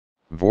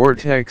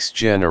Vortex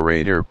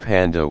generator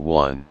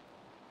Panda1.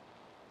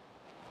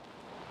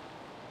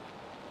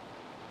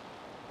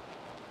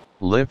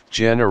 Lift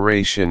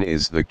generation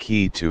is the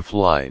key to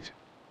flight.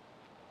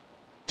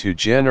 To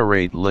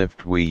generate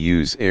lift we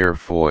use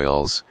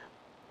airfoils,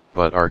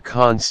 but are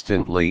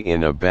constantly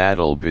in a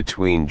battle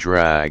between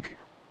drag,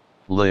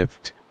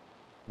 lift,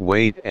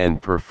 weight and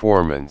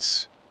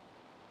performance.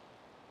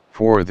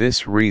 For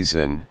this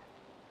reason,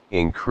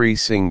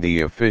 increasing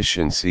the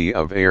efficiency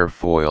of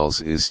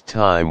airfoils is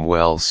time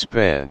well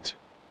spent.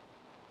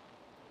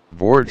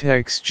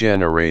 Vortex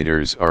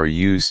generators are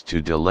used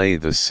to delay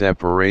the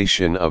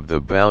separation of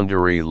the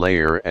boundary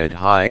layer at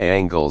high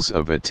angles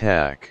of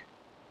attack.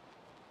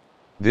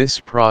 This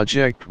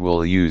project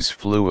will use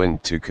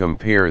Fluent to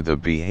compare the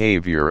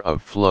behavior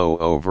of flow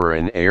over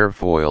an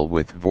airfoil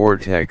with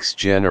vortex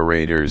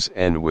generators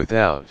and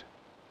without.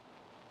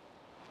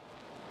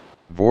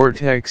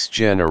 Vortex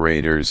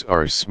generators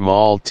are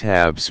small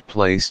tabs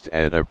placed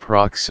at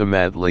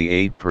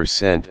approximately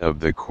 8% of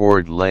the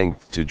chord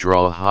length to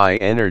draw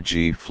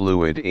high-energy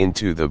fluid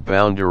into the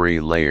boundary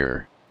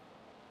layer.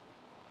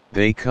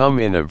 They come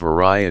in a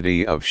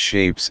variety of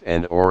shapes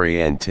and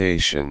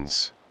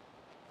orientations.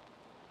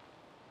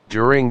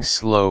 During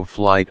slow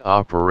flight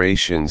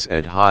operations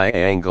at high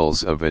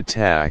angles of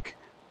attack,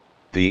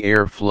 the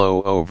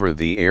airflow over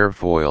the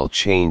airfoil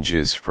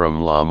changes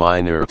from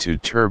laminar to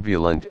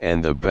turbulent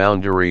and the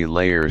boundary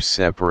layer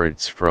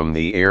separates from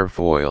the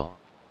airfoil.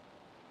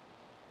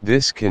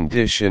 This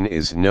condition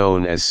is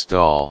known as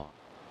stall.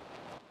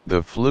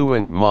 The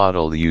Fluent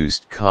model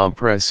used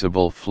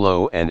compressible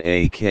flow and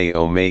a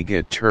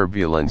k-omega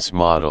turbulence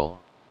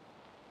model.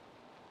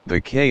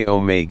 The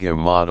k-omega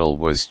model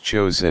was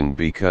chosen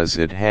because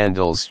it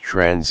handles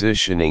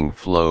transitioning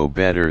flow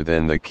better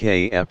than the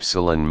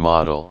k-epsilon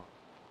model.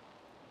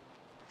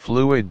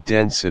 Fluid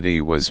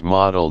density was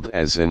modeled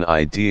as an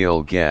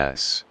ideal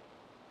gas.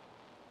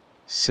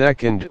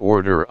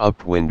 Second-order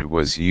upwind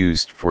was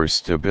used for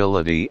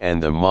stability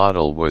and the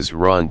model was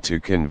run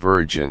to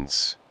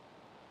convergence.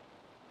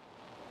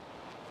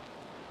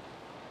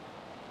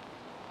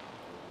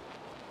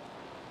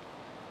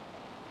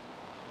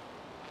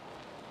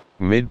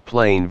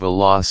 Midplane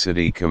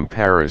velocity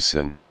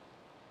comparison.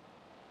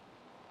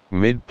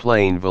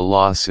 Midplane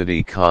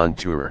velocity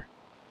contour.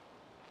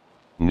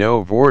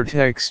 No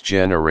vortex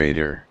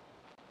generator.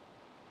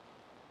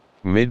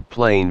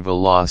 Midplane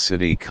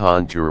velocity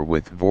contour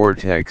with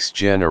vortex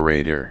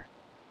generator.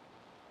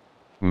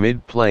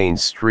 Midplane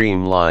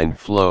streamline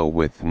flow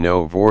with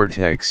no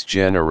vortex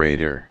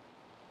generator.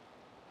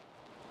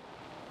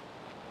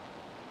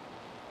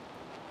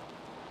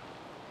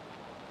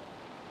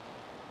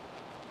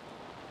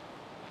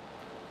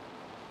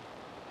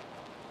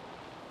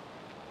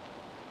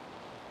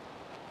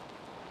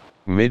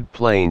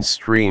 Midplane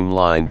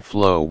streamline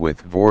flow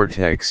with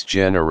vortex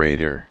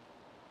generator.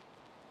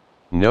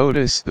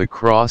 Notice the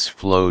cross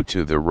flow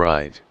to the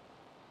right.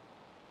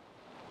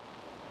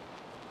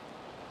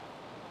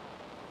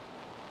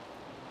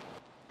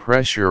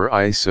 Pressure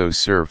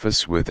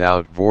isosurface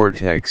without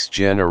vortex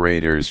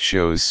generators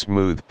shows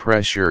smooth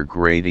pressure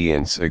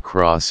gradients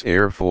across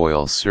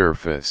airfoil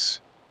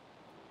surface.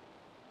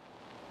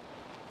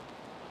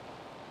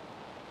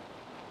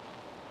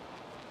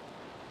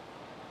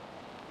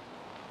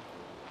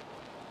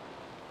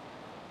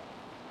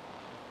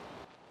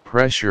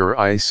 Pressure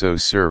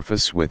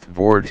isosurface with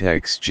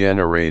vortex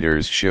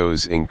generators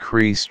shows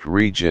increased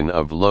region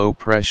of low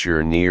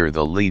pressure near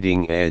the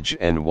leading edge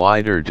and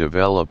wider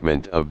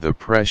development of the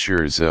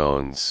pressure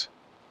zones.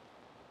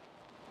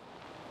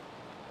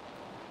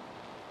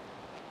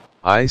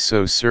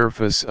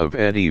 Isosurface of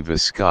eddy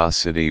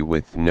viscosity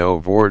with no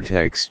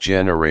vortex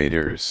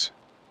generators.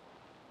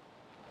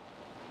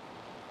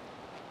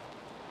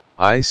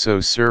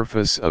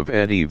 Isosurface of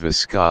eddy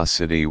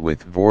viscosity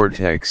with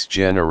vortex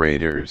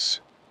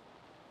generators.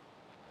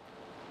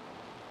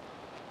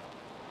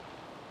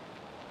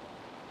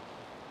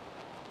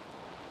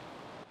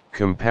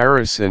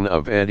 Comparison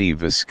of eddy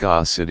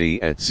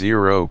viscosity at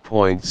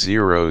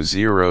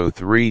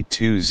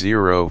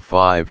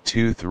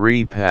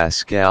 0.00320523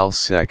 pascal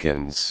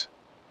seconds.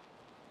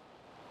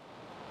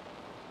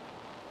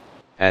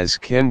 As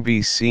can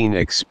be seen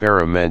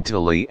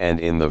experimentally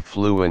and in the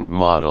Fluent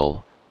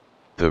model,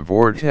 the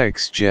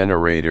vortex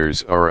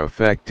generators are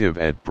effective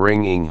at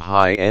bringing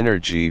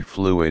high-energy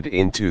fluid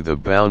into the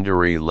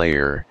boundary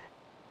layer,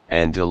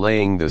 and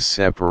delaying the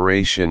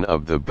separation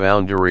of the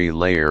boundary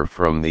layer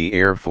from the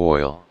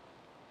airfoil.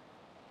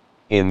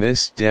 In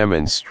this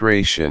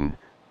demonstration,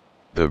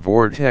 the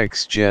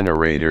vortex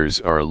generators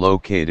are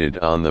located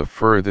on the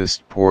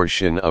furthest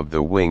portion of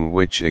the wing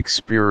which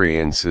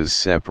experiences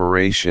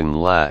separation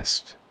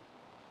last.